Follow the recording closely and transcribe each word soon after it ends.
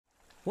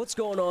What's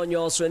going on,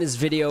 y'all? So in this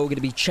video, we're going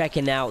to be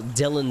checking out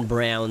Dylan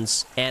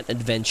Brown's Ant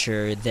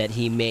Adventure that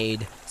he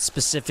made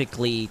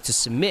specifically to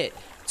submit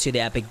to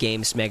the Epic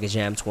Games Mega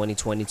Jam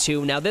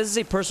 2022. Now, this is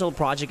a personal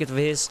project of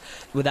his.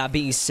 With that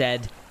being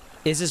said,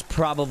 this is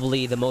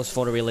probably the most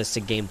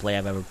photorealistic gameplay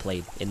I've ever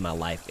played in my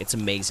life. It's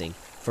amazing.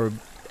 For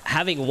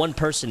having one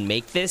person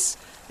make this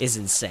is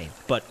insane.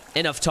 But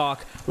enough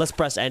talk. Let's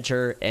press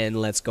enter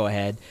and let's go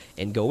ahead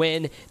and go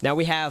in. Now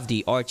we have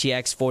the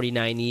RTX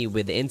 4090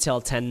 with the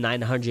Intel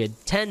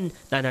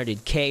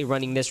 10900K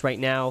running this right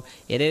now.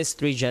 It is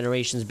 3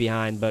 generations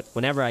behind, but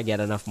whenever I get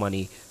enough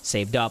money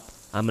saved up,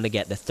 I'm going to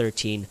get the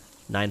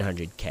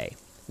 13900K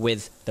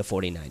with the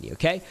 4090,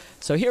 okay?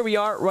 So here we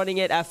are running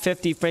it at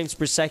 50 frames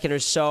per second or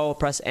so.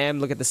 Press M,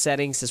 look at the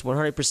settings. It's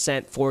 100%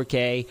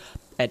 4K.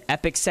 At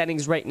Epic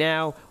settings right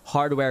now,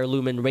 hardware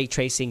lumen ray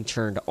tracing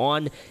turned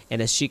on,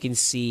 and as you can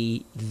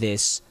see,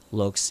 this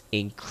looks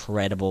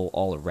incredible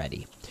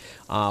already.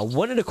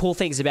 One of the cool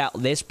things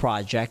about this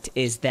project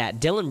is that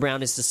Dylan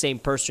Brown is the same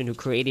person who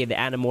created the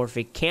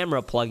anamorphic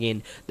camera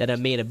plugin that I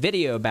made a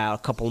video about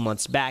a couple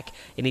months back,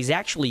 and he's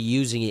actually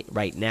using it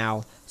right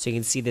now. So you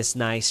can see this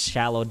nice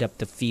shallow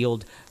depth of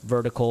field,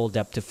 vertical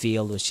depth of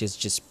field, which is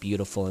just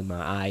beautiful in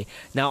my eye.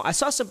 Now, I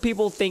saw some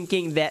people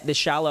thinking that the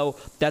shallow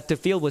depth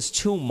of field was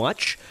too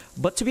much,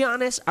 but to be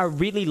honest, I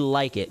really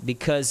like it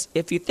because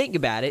if you think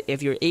about it,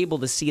 if you're able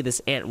to see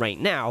this ant right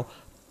now,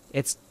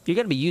 you're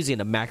going to be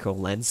using a macro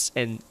lens,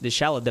 and the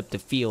shallow depth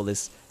of field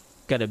is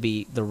going to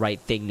be the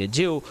right thing to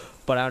do,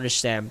 but I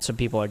understand some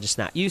people are just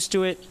not used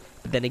to it.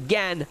 But then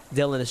again,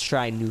 Dylan is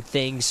trying new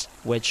things,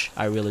 which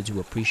I really do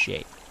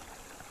appreciate.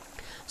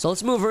 So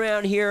let's move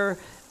around here.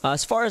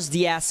 As far as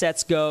the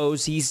assets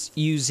goes, he's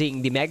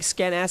using the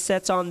Megascan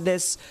assets on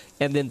this,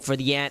 and then for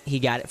the ant, he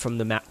got it from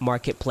the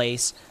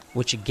marketplace,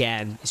 which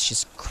again is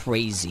just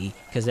crazy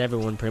because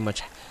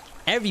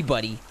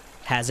everybody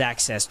has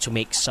access to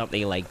make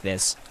something like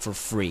this for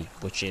free,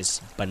 which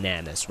is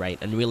bananas,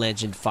 right? Unreal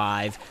Engine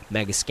 5,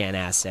 Megascan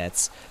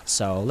assets.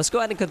 So let's go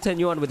ahead and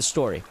continue on with the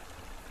story.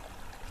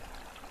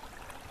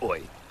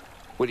 Oi,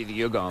 where do you think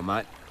you're going,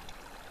 mate?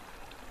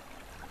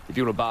 If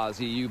you want to bars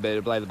here, you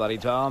better play the bloody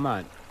tile,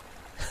 mate.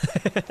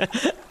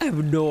 I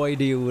have no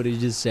idea what he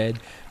just said,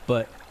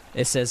 but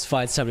it says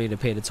find something to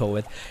pay the toll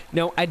with.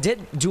 No, I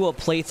did do a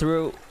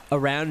playthrough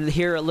around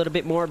here a little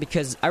bit more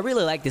because I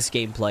really like this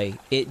gameplay.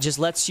 It just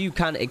lets you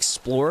kind of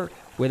explore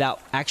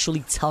without actually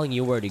telling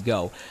you where to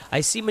go.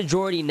 I see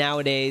majority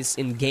nowadays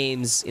in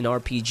games, in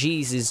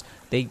RPGs, is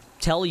they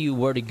tell you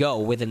where to go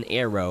with an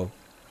arrow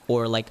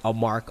or like a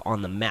mark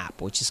on the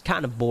map, which is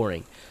kind of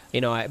boring.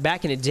 You know,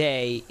 back in the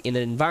day, in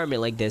an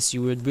environment like this,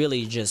 you would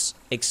really just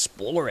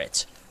explore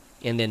it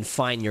and then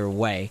find your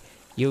way.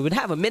 You would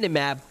have a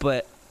minimap,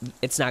 but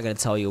it's not going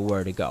to tell you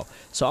where to go.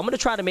 So I'm going to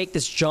try to make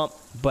this jump,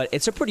 but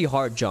it's a pretty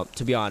hard jump,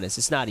 to be honest.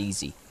 It's not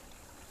easy.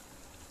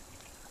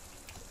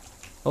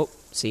 Oh,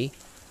 see?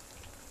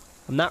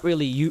 I'm not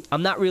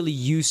really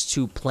used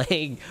to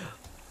playing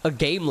a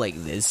game like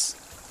this.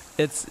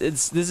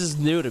 This is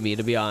new to me,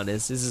 to be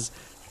honest. This is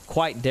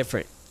quite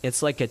different.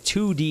 It's like a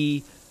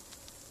 2D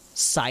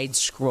side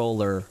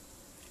scroller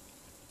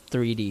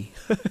 3D.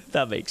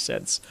 That makes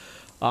sense.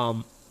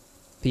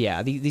 But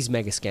yeah, these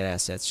Megascan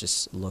assets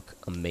just look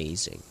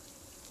amazing.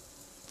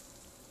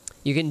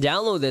 You can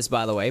download this,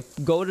 by the way.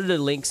 Go to the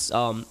links.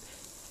 I'm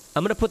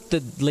going to put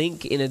the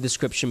link in the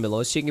description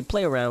below so you can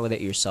play around with it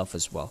yourself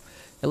as well.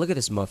 And look at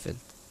this muffin.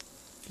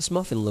 This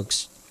muffin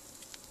looks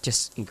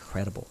just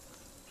incredible.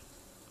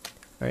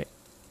 Alright.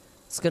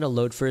 It's going to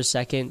load for a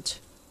second.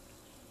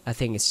 I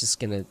think it's just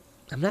going to...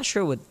 I'm not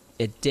sure what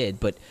it did,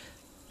 but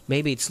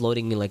maybe it's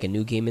loading me like a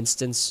new game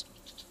instance.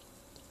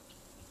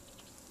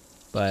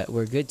 But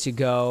we're good to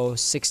go.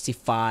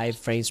 65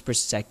 frames per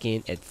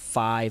second at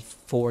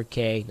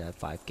 4K, not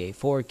 5K,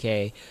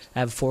 4K. I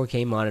have a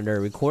 4K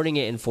monitor, recording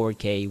it in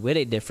 4K with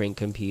a different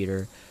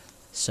computer.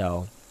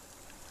 So,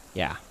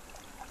 yeah,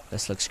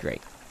 this looks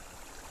great.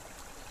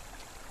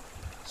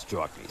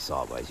 Strike me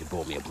sideways, you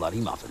bought me a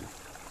bloody muffin.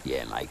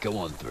 Yeah, mate, go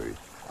on through.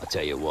 I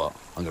tell you what,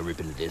 I'm gonna rip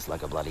into this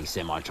like a bloody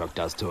semi-truck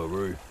does to a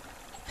roo.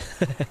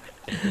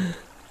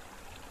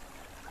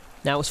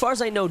 Now, as far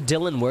as I know,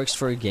 Dylan works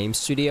for a game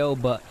studio,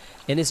 but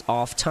in his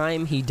off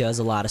time, he does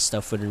a lot of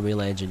stuff with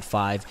Unreal Engine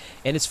 5.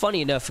 And it's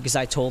funny enough because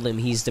I told him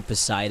he's the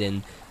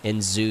Poseidon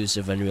and Zeus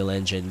of Unreal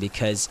Engine,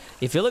 because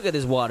if you look at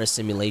this water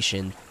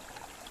simulation,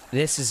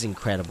 this is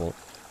incredible.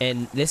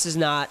 And this is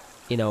not,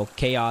 you know,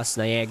 Chaos,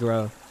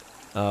 Niagara,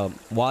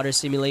 water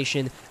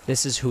simulation.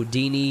 This is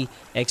Houdini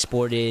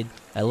exported,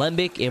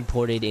 Alembic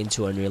imported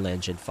into Unreal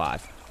Engine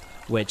 5,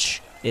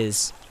 which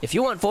is, if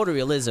you want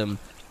photorealism,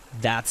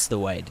 that's the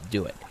way to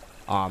do it.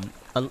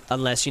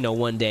 Unless, you know,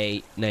 one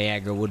day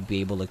Niagara would be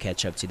able to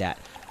catch up to that.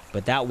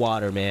 But that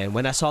water, man,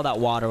 when I saw that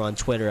water on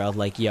Twitter, I was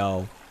like,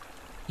 yo,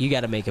 you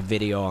got to make a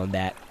video on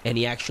that. And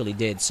he actually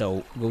did,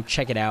 so go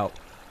check it out.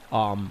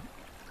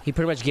 He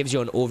pretty much gives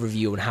you an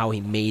overview on how he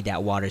made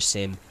that water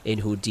sim in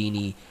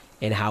Houdini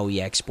and how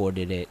he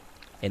exported it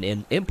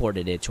and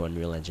imported it to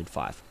Unreal Engine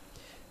 5.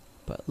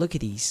 But look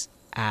at these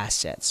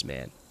assets,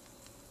 man.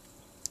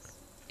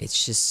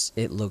 it's just,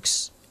 it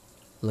looks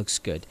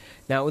good.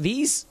 Now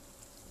these,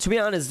 to be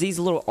honest, these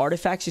little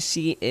artifacts you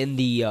see in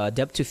the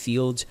depth of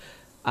field,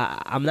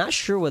 I'm not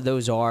sure what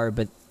those are,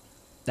 but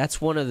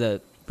that's one of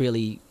the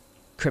really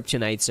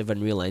kryptonites of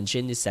Unreal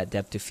Engine, is that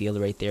depth of field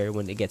right there.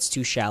 When it gets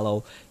too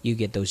shallow, you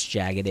get those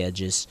jagged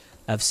edges.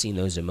 I've seen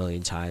those a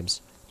million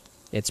times.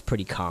 It's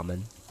pretty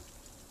common.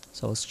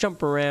 So let's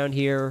jump around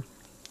here.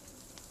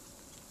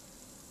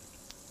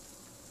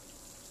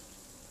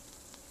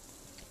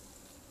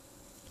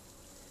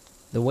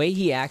 The way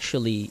he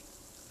actually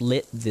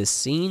lit this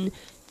scene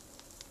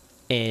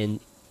and,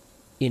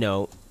 you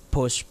know,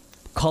 post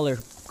color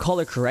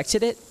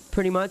corrected it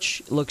pretty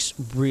much, looks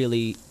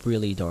really,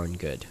 really darn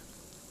good.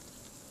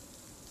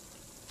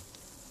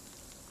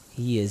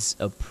 He is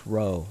a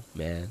pro,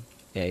 man.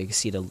 Yeah, you can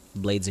see the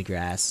blades of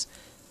grass.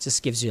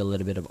 Just gives you a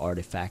little bit of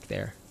artifact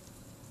there.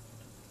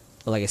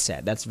 But like I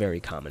said, that's very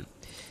common.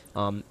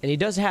 And he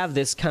does have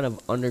this kind of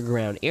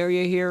underground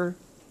area here,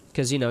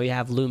 because, you know, you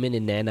have lumen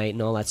and nanite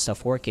and all that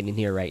stuff working in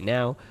here right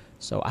now.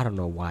 So I don't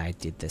know why I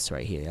did this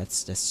right here.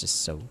 That's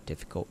just so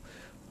difficult.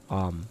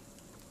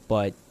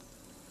 But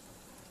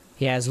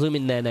he has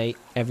lumen, nanite,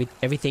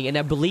 everything, and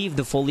I believe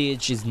the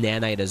foliage is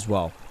nanite as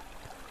well,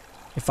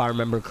 if I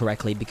remember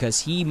correctly,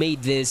 because he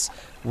made this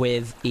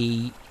with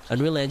a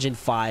Unreal Engine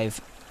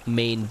 5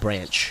 main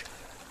branch,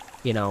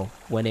 you know,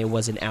 when it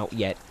wasn't out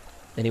yet,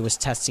 and he was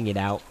testing it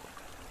out.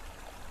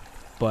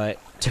 But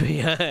to be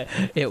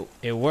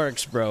it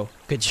works, bro.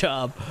 Good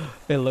job.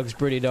 It looks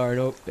pretty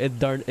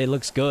it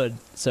looks good.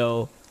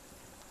 So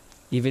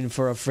even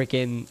for a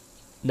freaking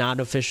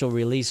non-official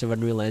release of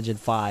Unreal Engine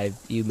 5,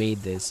 you made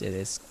this. It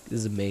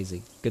is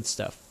amazing. Good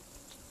stuff.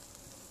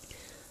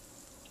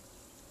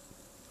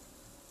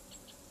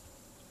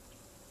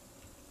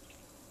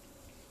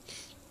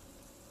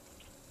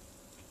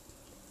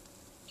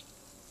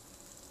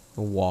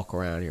 I'll walk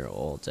around here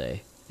all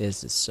day.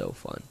 This is so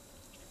fun.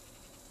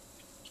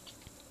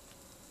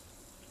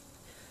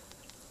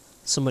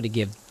 Somebody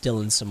give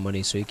Dylan some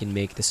money so he can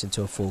make this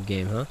into a full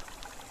game, huh?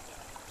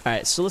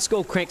 Alright, so let's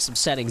go crank some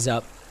settings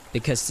up,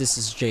 because this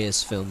is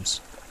JS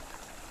Films.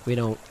 We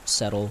don't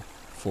settle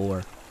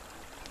for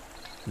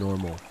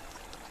normal.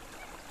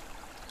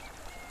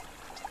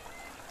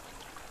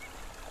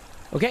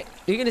 Okay,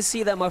 you're gonna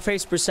see that my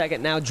frames per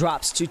second now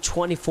drops to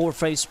 24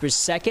 frames per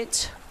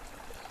second.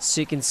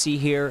 So you can see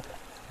here,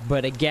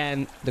 but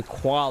again, the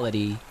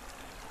quality,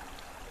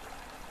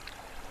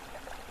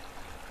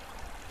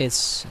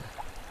 it's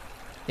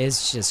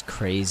just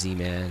crazy,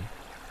 man.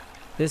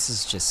 This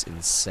is just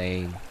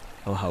insane.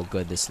 Oh, how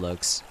good this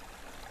looks.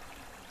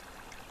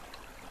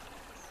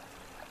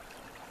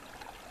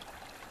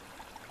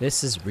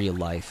 This is real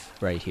life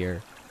right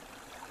here.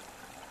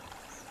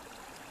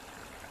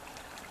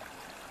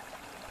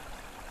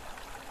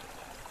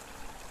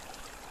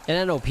 And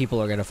I know people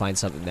are gonna find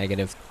something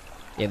negative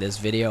in this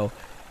video,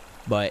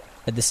 but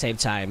at the same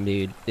time,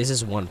 dude, this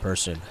is one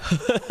person.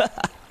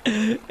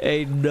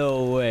 Ain't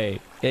no way,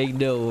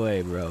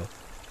 bro.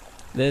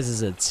 This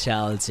is a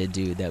talented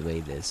dude that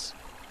made this.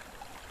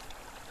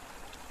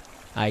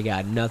 I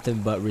got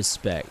nothing but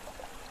respect.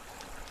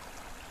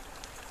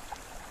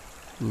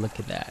 Look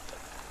at that.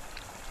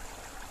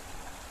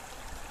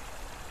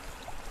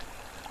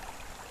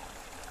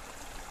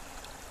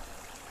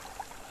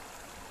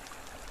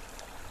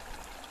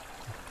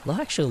 I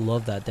actually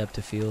love that depth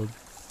of field.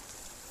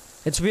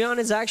 And to be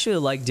honest, I actually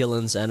like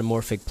Dylan's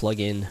anamorphic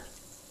plugin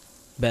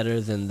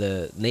better than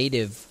the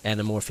native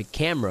anamorphic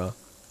camera.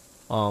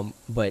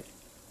 But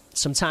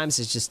sometimes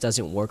it just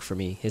doesn't work for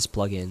me, his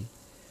plugin.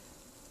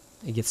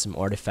 It gets some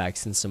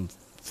artifacts and some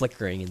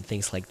flickering and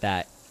things like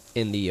that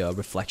in the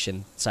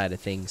reflection side of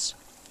things.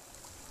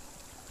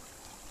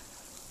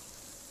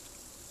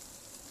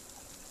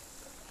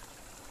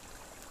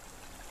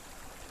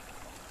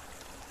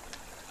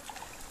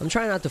 I'm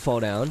trying not to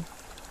fall down,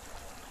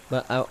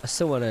 but I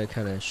still want to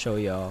kind of show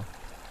y'all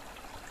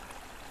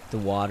the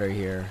water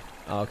here.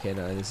 Oh, okay,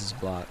 no, this is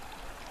blocked.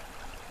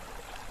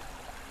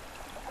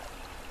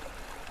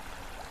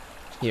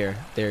 Here,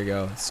 there you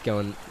go. It's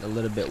going a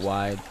little bit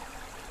wide.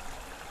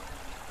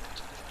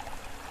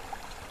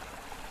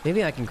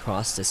 Maybe I can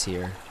cross this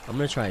here. I'm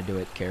gonna try to do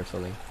it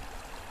carefully.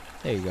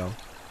 There you go.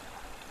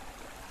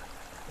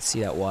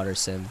 See that water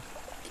sim.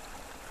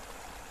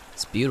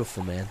 It's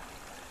beautiful, man.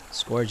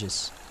 It's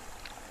gorgeous.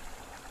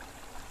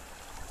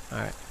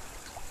 Alright.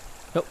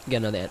 Oh, get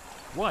another ant.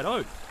 White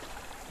Oak,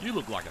 you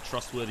look like a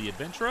trustworthy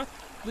adventurer.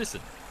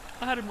 Listen,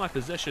 I had in my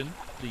possession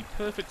the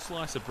perfect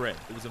slice of bread.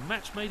 It was a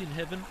match made in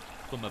heaven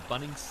from a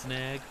Bunnings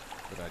snag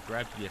that I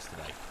grabbed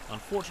yesterday.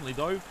 Unfortunately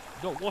though, it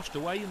got washed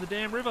away in the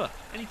damn river.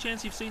 Any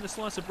chance you've seen a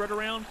slice of bread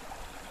around?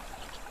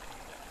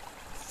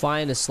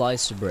 Find a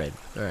slice of bread.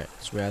 Alright,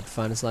 so we have to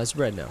find a slice of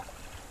bread now.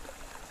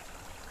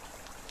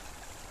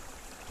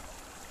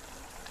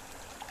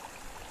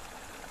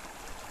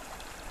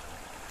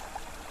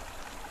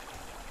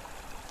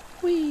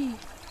 Whee!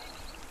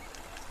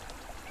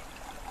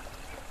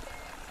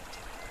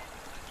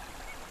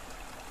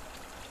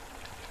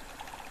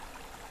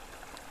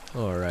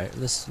 Alright,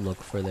 let's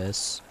look for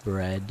this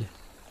bread.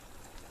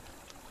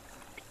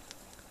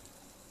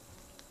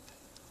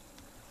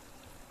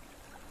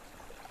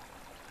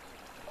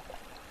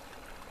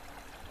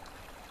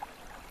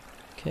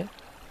 Okay,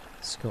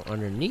 let's go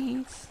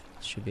underneath.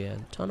 Should be a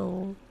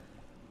tunnel.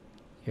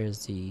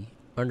 Here's the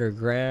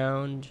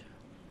underground.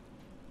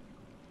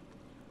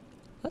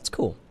 That's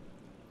cool.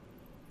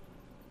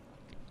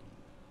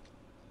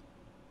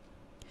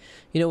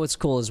 You know what's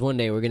cool is one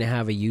day we're gonna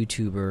have a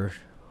YouTuber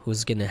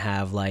who's gonna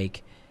have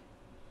like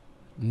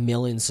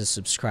millions of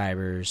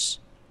subscribers,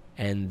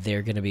 and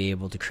they're gonna be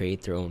able to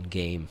create their own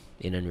game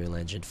in Unreal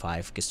Engine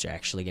 5 because they're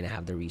actually gonna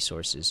have the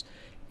resources,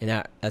 and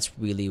that's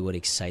really what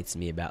excites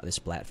me about this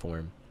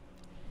platform.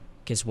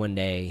 Because one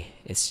day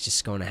it's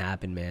just gonna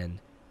happen, man.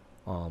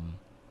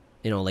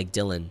 You know, like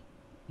Dylan.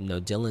 You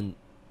know, Dylan,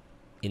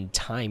 in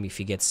time, if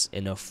he gets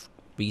enough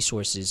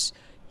resources,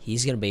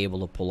 he's gonna be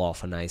able to pull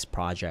off a nice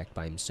project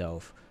by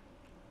himself.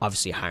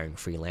 Obviously hiring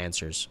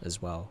freelancers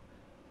as well.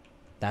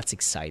 That's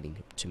exciting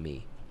to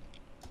me.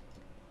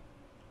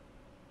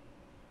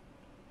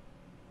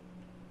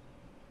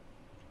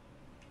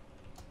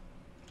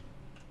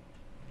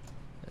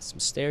 There's some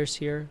stairs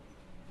here.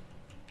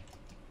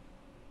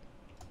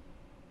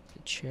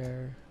 The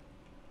chair.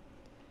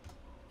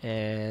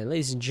 And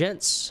ladies and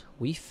gents,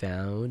 we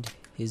found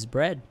his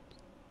bread.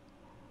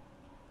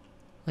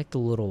 Like the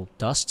little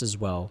dust as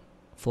well,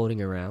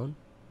 floating around.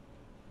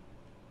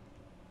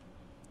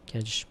 Can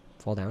I just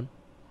fall down?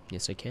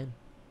 Yes, I can.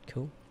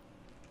 Cool.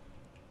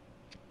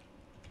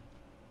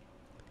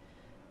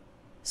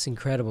 It's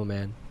incredible,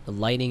 man. The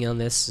lighting on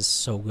this is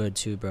so good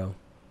too, bro.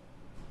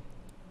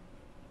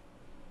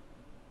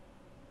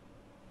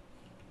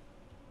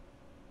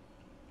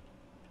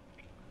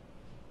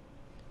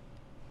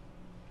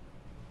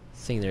 I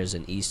think there's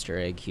an Easter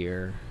egg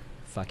here.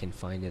 If I can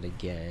find it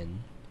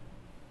again.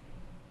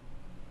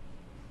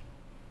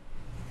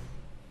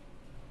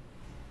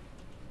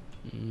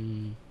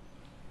 No,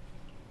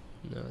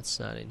 it's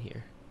not in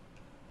here.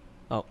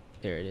 Oh,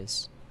 there it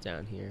is.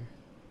 Down here.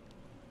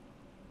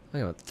 I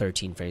got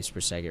 13 frames per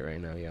second right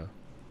now, yo.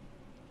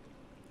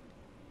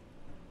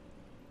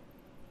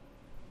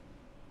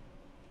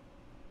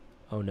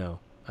 Oh no,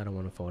 I don't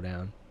want to fall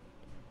down.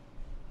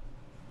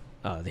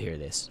 Oh, here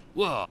it is.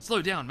 Whoa,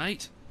 slow down,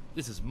 mate.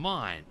 This is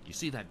mine. You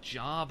see that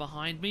jar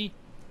behind me?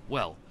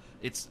 Well,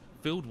 it's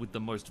filled with the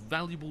most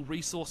valuable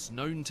resource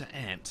known to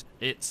Ant.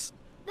 It's...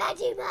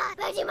 Vegemite.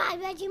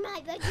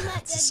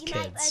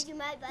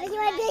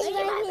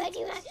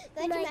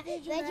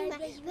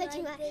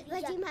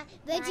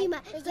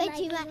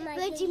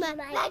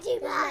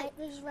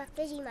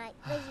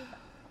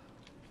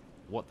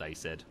 what they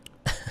said.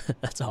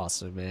 That's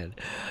awesome, man.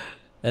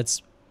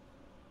 That's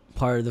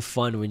part of the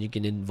fun when you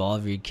can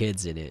involve your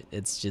kids in it.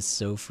 It's just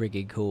so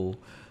freaking cool.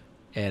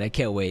 And I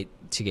can't wait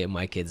to get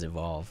my kids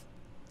involved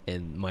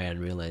in my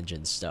Unreal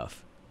Engine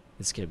stuff.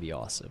 It's gonna be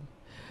awesome.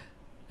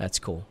 That's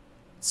cool.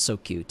 It's so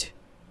cute.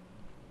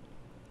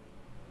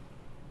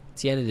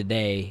 At the end of the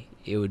day,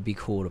 it would be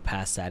cool to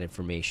pass that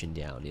information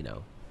down, you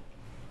know.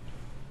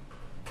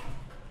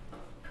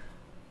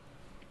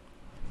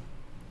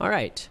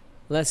 Alright,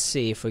 let's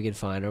see if we can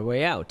find our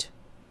way out.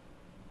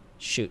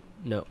 Shoot,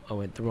 no, I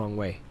went the wrong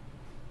way.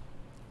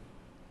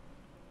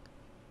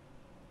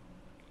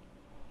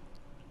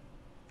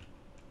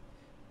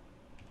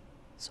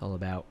 It's all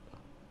about...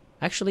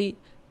 Actually,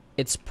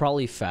 it's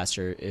probably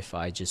faster if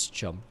I just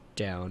jump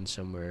down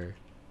somewhere.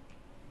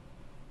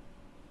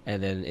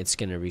 And then it's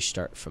gonna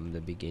restart from the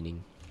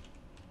beginning.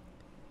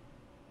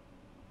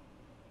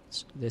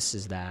 So this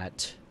is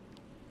that.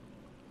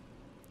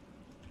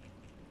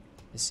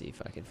 Let's see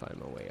if I can find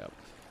my way up.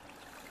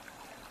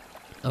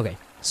 Okay,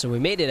 so we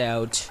made it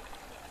out.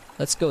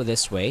 Let's go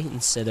this way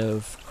instead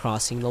of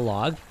crossing the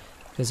log,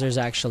 because there's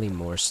actually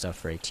more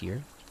stuff right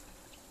here.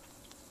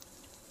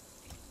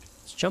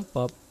 Let's jump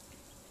up.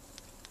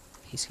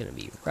 He's gonna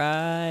be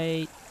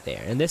right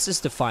there. And this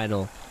is the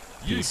final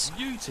piece.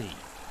 You beauty!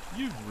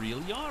 You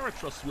really are a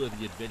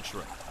trustworthy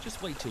adventurer.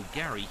 Just wait till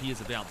Gary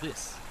hears about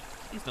this.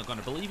 He's not going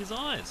to believe his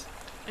eyes.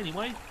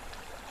 Anyway,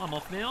 I'm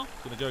off now.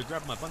 Gonna go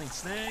grab my bunning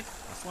snag,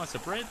 a slice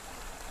of bread,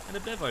 and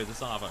a bevo this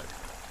arvo.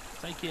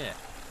 Take care.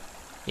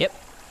 Yep,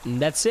 and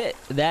that's it.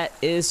 That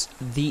is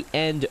the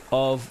end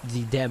of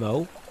the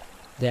demo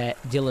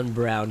that Dylan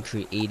Brown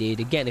created.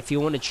 Again, if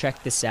you want to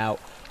check this out,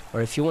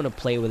 or if you want to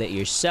play with it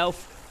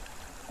yourself,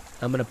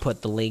 I'm going to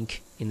put the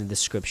link in the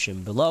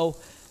description below.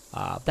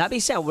 That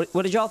being said,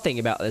 what did y'all think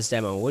about this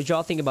demo? What did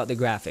y'all think about the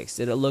graphics?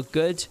 Did it look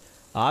good?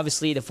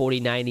 Obviously, the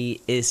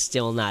 4090 is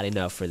still not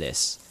enough for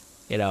this.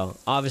 You know,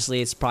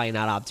 obviously, it's probably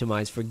not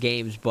optimized for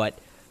games, but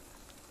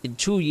in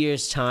 2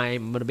 years'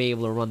 time, I'm going to be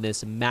able to run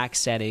this in max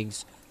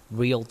settings,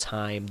 real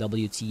time,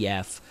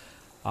 WTF.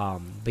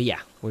 But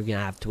yeah, we're going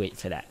to have to wait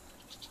for that.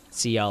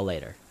 See y'all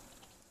later.